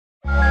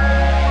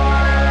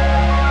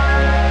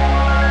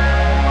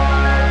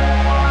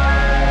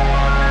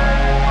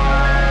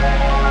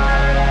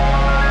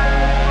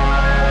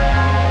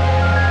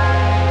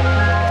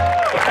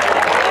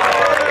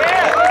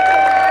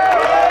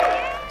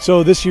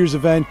So this year's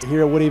event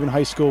here at Woodhaven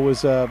High School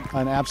was an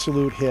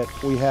absolute hit.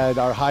 We had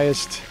our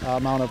highest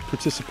amount of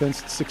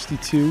participants,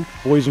 62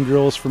 boys and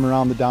girls from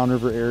around the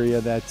Downriver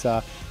area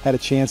that had a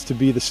chance to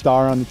be the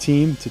star on the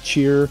team, to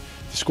cheer,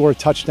 to score a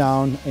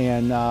touchdown,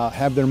 and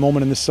have their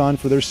moment in the sun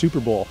for their Super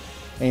Bowl.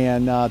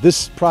 And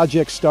this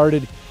project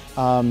started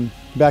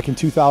back in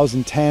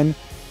 2010,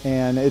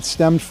 and it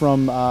stemmed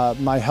from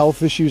my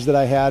health issues that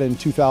I had in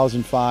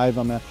 2005.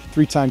 I'm a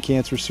three-time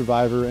cancer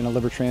survivor and a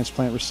liver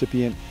transplant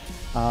recipient.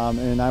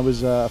 And I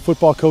was a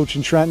football coach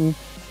in Trenton,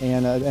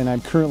 and I'm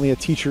currently a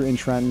teacher in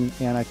Trenton.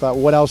 And I thought,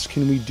 what else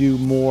can we do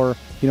more,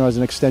 as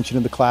an extension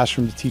of the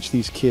classroom to teach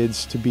these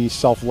kids to be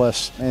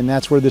selfless? And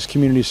that's where this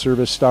community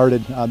service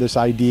started, this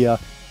idea.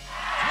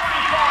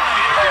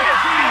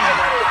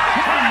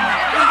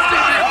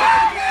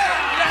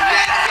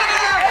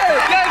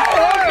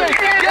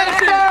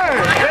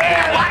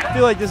 I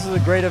feel like this is a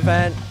great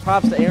event.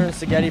 Props to Aaron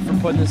Seghetti for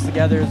putting this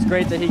together. It's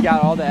great that he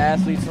got all the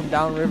athletes from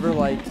Downriver.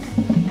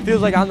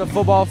 Feels like on the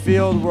football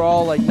field we're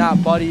all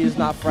not buddies,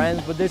 not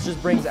friends, but this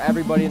just brings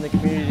everybody in the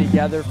community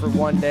together for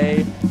one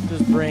day.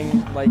 Just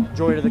bring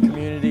joy to the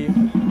community,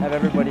 have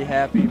everybody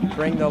happy,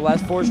 bring the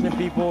less fortunate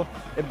people.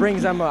 It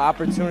brings them an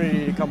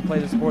opportunity to come play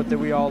the sport that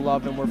we all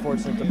love and we're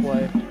fortunate to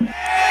play.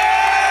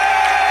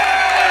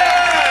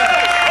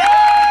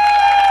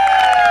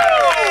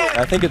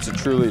 I think it's a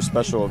truly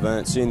special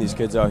event, seeing these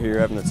kids out here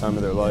having the time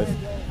of their life.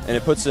 And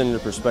it puts it into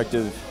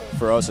perspective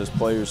for us as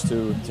players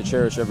too, to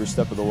cherish every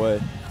step of the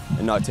way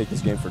and not take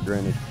this game for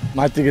granted.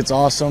 I think it's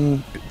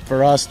awesome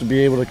for us to be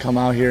able to come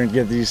out here and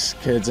give these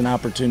kids an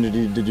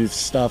opportunity to do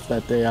stuff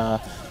that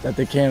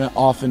they can't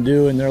often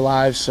do in their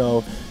lives.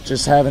 So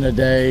just having a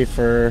day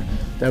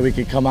that we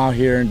could come out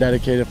here and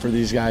dedicate it for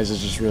these guys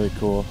is just really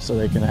cool, so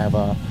they can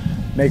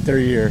make their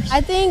years.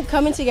 I think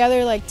coming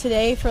together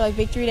today for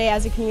Victory Day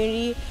as a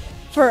community,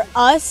 for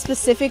us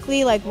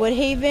specifically,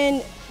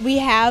 Woodhaven, we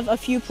have a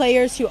few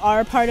players who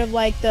are part of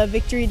the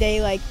Victory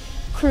Day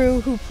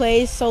crew who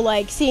plays,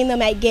 so seeing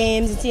them at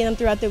games and seeing them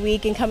throughout the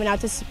week and coming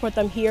out to support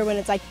them here when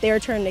it's their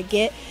turn to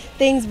get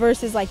things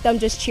versus them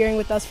just cheering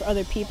with us for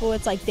other people.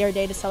 It's their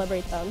day to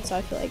celebrate them, so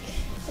I feel like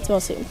it's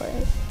mostly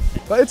important.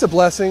 But it's a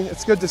blessing.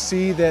 It's good to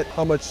see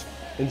how much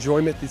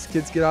enjoyment these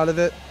kids get out of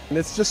it. And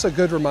it's just a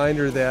good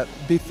reminder that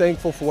be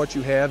thankful for what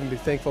you have and be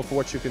thankful for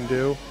what you can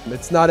do.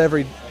 It's not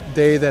every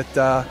day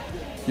that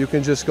you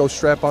can just go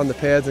strap on the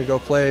pads and go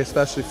play,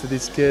 especially for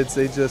these kids.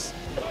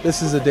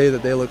 This is a day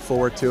that they look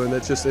forward to, and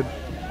it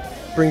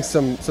brings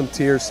some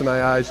tears to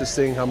my eyes just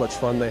seeing how much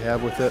fun they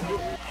have with it.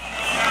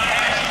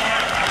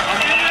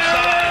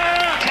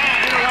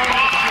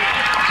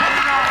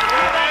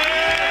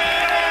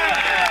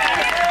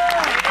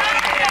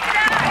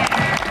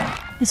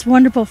 It's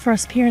wonderful for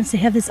us parents to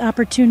have this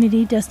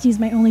opportunity. Destiny's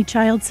my only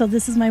child, so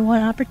this is my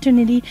one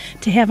opportunity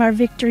to have our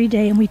Victory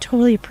Day, and we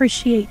totally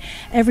appreciate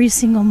every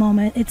single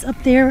moment. It's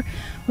up there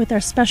with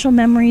our special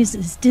memories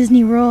is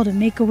Disney World and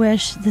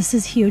Make-A-Wish. This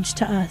is huge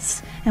to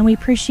us, and we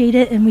appreciate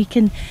it, and we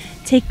can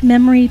take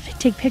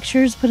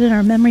pictures, put it in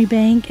our memory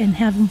bank, and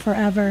have them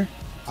forever.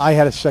 I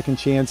had a second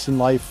chance in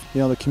life.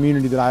 The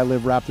community that I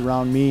live wrapped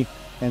around me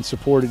and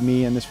supported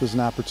me, and this was an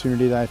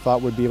opportunity that I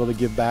thought would be able to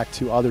give back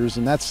to others,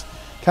 and that's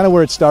kind of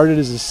where it started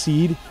as a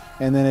seed,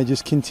 and then it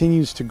just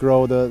continues to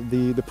grow.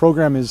 The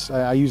program is,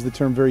 I use the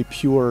term, very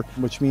pure,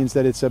 which means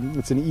that it's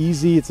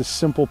a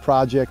simple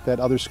project that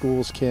other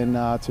schools can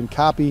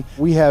copy.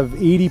 We have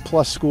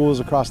 80+ schools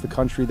across the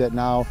country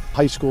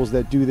high schools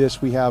that do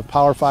this. We have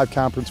Power 5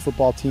 conference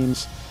football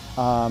teams,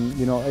 in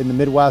the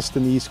Midwest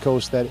and the East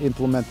Coast that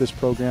implement this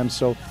program.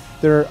 So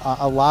there are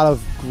a lot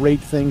of great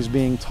things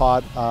being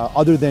taught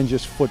other than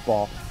just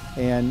football.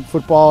 And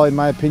football, in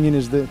my opinion,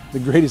 is the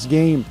greatest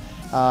game.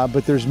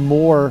 But there's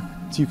more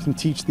you can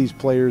teach these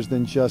players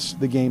than just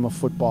the game of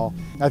football.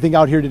 I think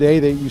out here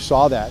today you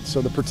saw that.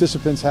 So the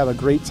participants have a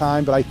great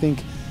time, but I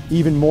think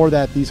even more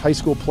that these high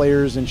school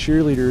players and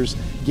cheerleaders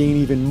gain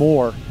even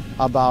more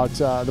about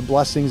the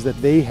blessings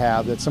that they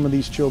have that some of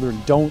these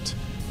children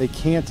they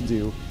can't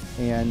do.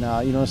 And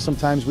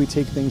sometimes we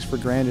take things for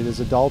granted as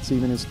adults,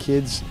 even as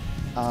kids,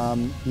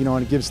 and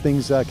it gives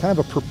things kind of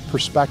a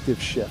perspective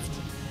shift.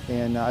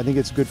 And I think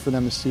it's good for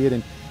them to see it.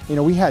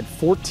 And we had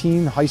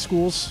 14 high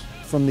schools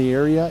from the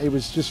area. It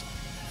was just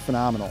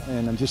phenomenal,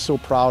 and I'm just so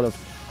proud of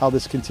how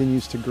this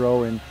continues to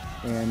grow, and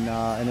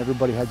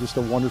everybody had just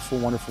a wonderful,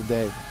 wonderful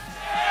day.